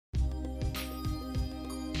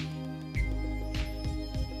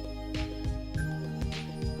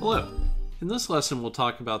Hello. In this lesson, we'll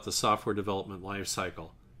talk about the software development lifecycle.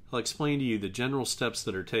 I'll explain to you the general steps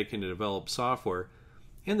that are taken to develop software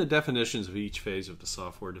and the definitions of each phase of the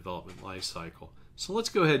software development lifecycle. So let's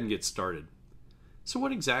go ahead and get started. So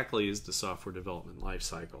what exactly is the software development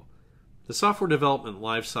lifecycle? The software development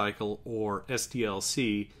lifecycle, or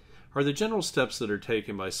SDLC, are the general steps that are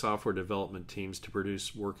taken by software development teams to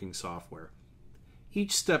produce working software.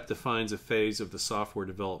 Each step defines a phase of the software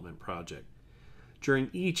development project.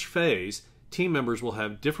 During each phase, team members will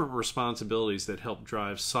have different responsibilities that help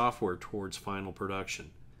drive software towards final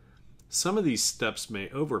production. Some of these steps may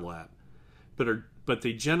overlap, but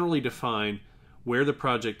they generally define where the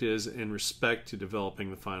project is in respect to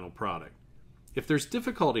developing the final product. If there's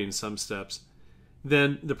difficulty in some steps,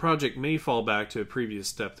 then the project may fall back to a previous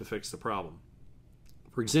step to fix the problem.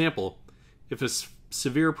 For example, if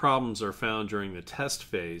severe problems are found during the test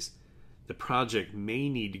phase, the project may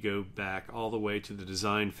need to go back all the way to the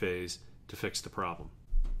design phase to fix the problem.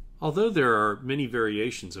 Although there are many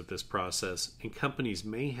variations of this process and companies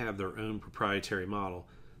may have their own proprietary model,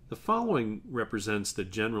 the following represents the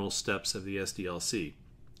general steps of the SDLC.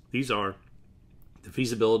 These are the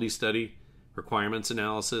feasibility study, requirements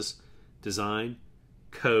analysis, design,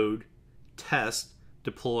 code, test,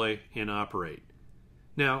 deploy, and operate.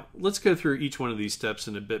 Now, let's go through each one of these steps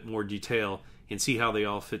in a bit more detail and see how they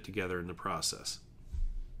all fit together in the process.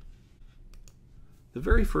 The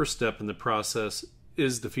very first step in the process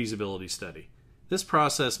is the feasibility study. This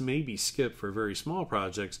process may be skipped for very small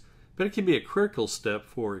projects, but it can be a critical step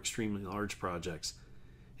for extremely large projects.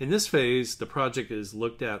 In this phase, the project is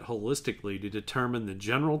looked at holistically to determine the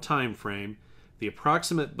general time frame, the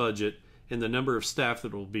approximate budget, and the number of staff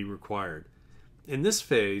that will be required. In this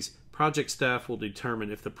phase, project staff will determine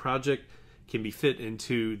if the project can be fit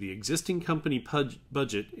into the existing company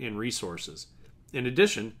budget and resources. In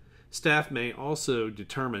addition, staff may also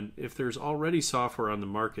determine if there's already software on the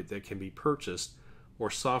market that can be purchased or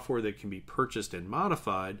software that can be purchased and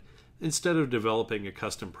modified instead of developing a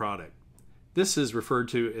custom product. This is referred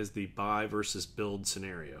to as the buy versus build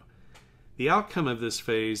scenario. The outcome of this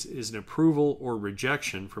phase is an approval or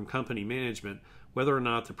rejection from company management whether or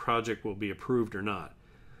not the project will be approved or not.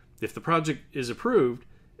 If the project is approved,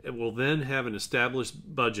 it will then have an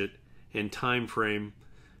established budget and time frame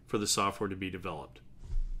for the software to be developed.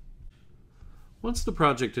 Once the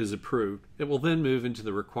project is approved, it will then move into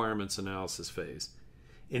the requirements analysis phase.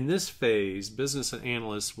 In this phase, business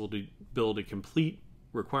analysts will build a complete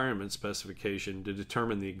requirement specification to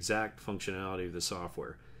determine the exact functionality of the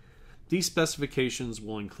software. These specifications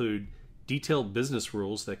will include detailed business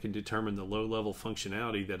rules that can determine the low-level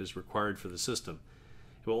functionality that is required for the system.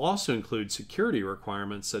 It will also include security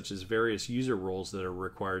requirements such as various user roles that are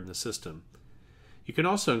required in the system. You can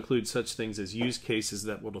also include such things as use cases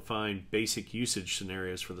that will define basic usage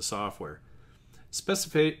scenarios for the software.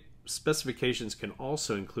 Specifications can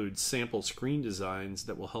also include sample screen designs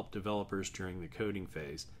that will help developers during the coding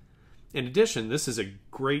phase. In addition, this is a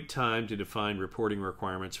great time to define reporting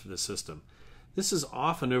requirements for the system. This is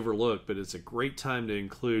often overlooked, but it's a great time to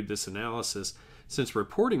include this analysis since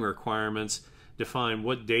reporting requirements define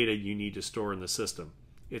what data you need to store in the system.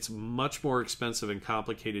 It's much more expensive and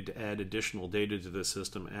complicated to add additional data to the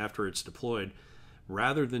system after it's deployed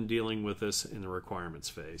rather than dealing with this in the requirements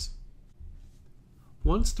phase.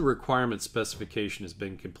 Once the requirement specification has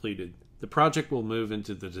been completed, the project will move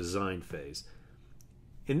into the design phase.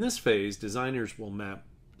 In this phase, designers will map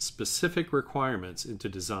specific requirements into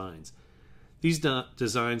designs. These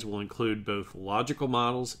designs will include both logical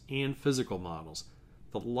models and physical models.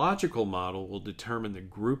 The logical model will determine the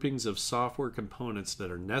groupings of software components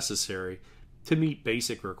that are necessary to meet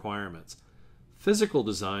basic requirements. Physical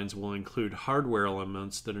designs will include hardware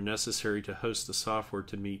elements that are necessary to host the software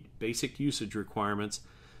to meet basic usage requirements,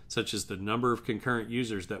 such as the number of concurrent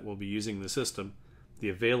users that will be using the system, the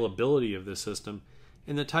availability of the system,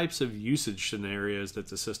 and the types of usage scenarios that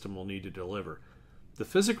the system will need to deliver. The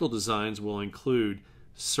physical designs will include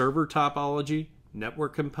server topology,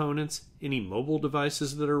 network components, any mobile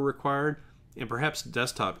devices that are required, and perhaps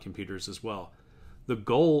desktop computers as well. The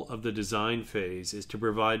goal of the design phase is to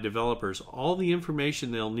provide developers all the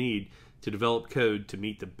information they'll need to develop code to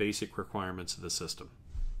meet the basic requirements of the system.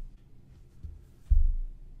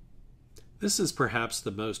 This is perhaps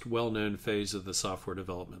the most well-known phase of the software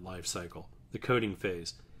development lifecycle, the coding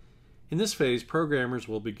phase. In this phase, programmers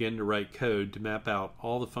will begin to write code to map out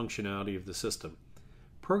all the functionality of the system.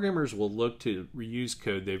 Programmers will look to reuse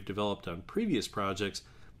code they've developed on previous projects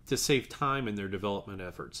to save time in their development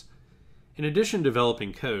efforts. In addition to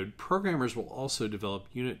developing code, programmers will also develop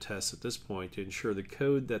unit tests at this point to ensure the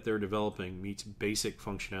code that they're developing meets basic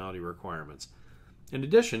functionality requirements. In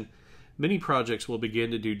addition, many projects will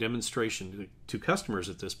begin to do demonstration to customers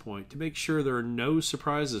at this point to make sure there are no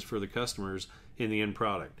surprises for the customers in the end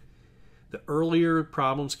product. The earlier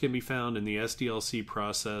problems can be found in the SDLC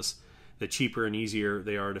process, the cheaper and easier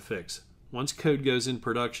they are to fix. Once code goes in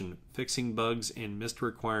production, fixing bugs and missed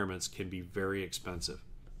requirements can be very expensive.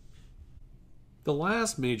 The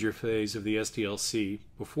last major phase of the SDLC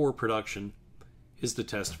before production is the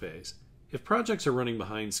test phase. If projects are running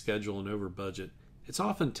behind schedule and over budget, it's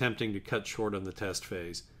often tempting to cut short on the test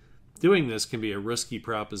phase. Doing this can be a risky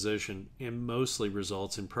proposition and mostly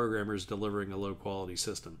results in programmers delivering a low-quality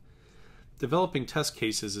system. Developing test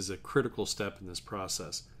cases is a critical step in this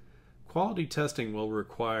process. Quality testing will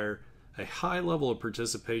require a high level of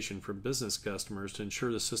participation from business customers to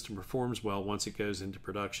ensure the system performs well once it goes into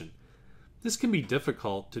production. This can be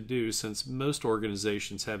difficult to do since most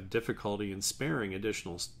organizations have difficulty in sparing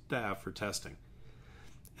additional staff for testing.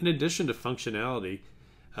 In addition to functionality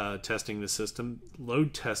testing the system,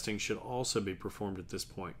 load testing should also be performed at this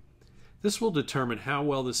point. This will determine how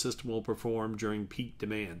well the system will perform during peak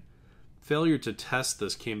demand. Failure to test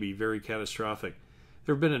this can be very catastrophic.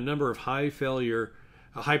 There have been a number of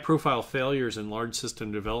high-profile failures in large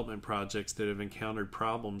system development projects that have encountered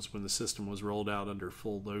problems when the system was rolled out under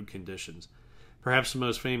full load conditions. Perhaps the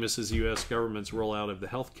most famous is the U.S. government's rollout of the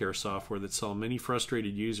healthcare software that saw many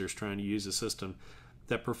frustrated users trying to use a system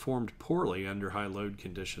that performed poorly under high load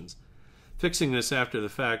conditions. Fixing this after the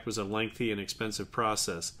fact was a lengthy and expensive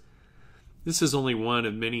process. This is only one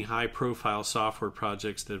of many high-profile software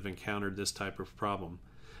projects that have encountered this type of problem.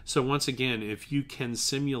 So once again, if you can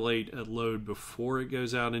simulate a load before it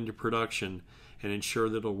goes out into production and ensure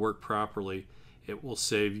that it'll work properly, it will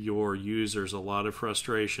save your users a lot of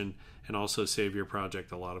frustration and also save your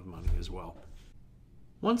project a lot of money as well.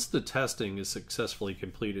 Once the testing is successfully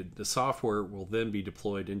completed, the software will then be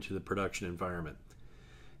deployed into the production environment.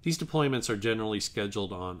 These deployments are generally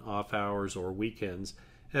scheduled on off hours or weekends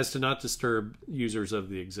as to not disturb users of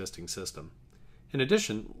the existing system. In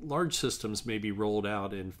addition, large systems may be rolled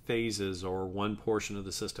out in phases or one portion of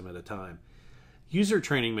the system at a time. User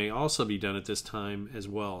training may also be done at this time as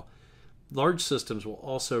well. Large systems will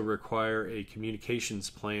also require a communications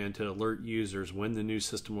plan to alert users when the new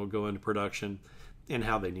system will go into production and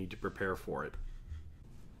how they need to prepare for it.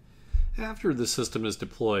 After the system is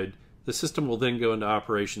deployed, the system will then go into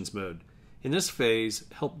operations mode. In this phase,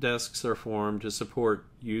 help desks are formed to support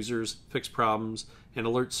users, fix problems, and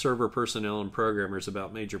alert server personnel and programmers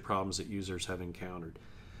about major problems that users have encountered.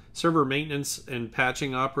 Server maintenance and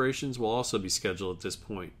patching operations will also be scheduled at this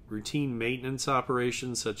point. Routine maintenance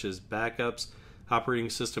operations such as backups, operating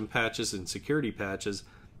system patches, and security patches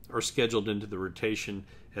are scheduled into the rotation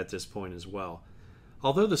at this point as well.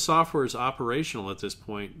 Although the software is operational at this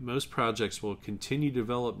point, most projects will continue to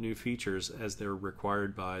develop new features as they're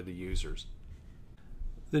required by the users.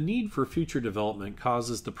 The need for future development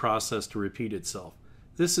causes the process to repeat itself.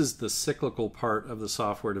 This is the cyclical part of the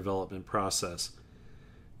software development process.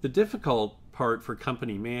 The difficult part for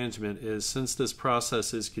company management is since this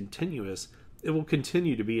process is continuous, it will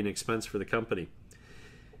continue to be an expense for the company.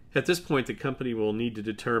 At this point, the company will need to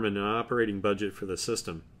determine an operating budget for the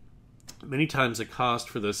system. Many times the cost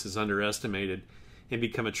for this is underestimated and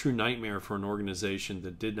become a true nightmare for an organization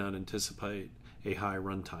that did not anticipate a high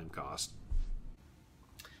runtime cost.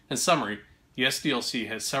 In summary, the SDLC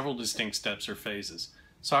has several distinct steps or phases.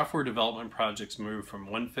 Software development projects move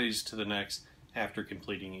from one phase to the next after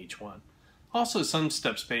completing each one. Also, some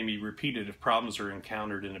steps may be repeated if problems are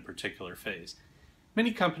encountered in a particular phase.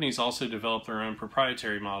 Many companies also develop their own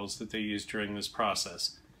proprietary models that they use during this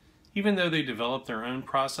process. Even though they develop their own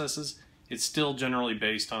processes, it's still generally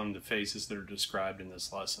based on the phases that are described in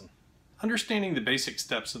this lesson. Understanding the basic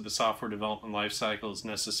steps of the software development lifecycle is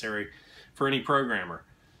necessary for any programmer,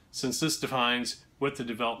 since this defines what the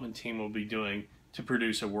development team will be doing to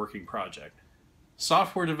produce a working project.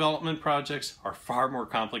 Software development projects are far more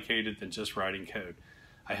complicated than just writing code.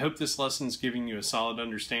 I hope this lesson is giving you a solid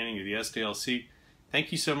understanding of the SDLC.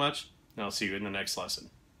 Thank you so much, and I'll see you in the next lesson.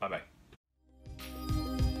 Bye-bye.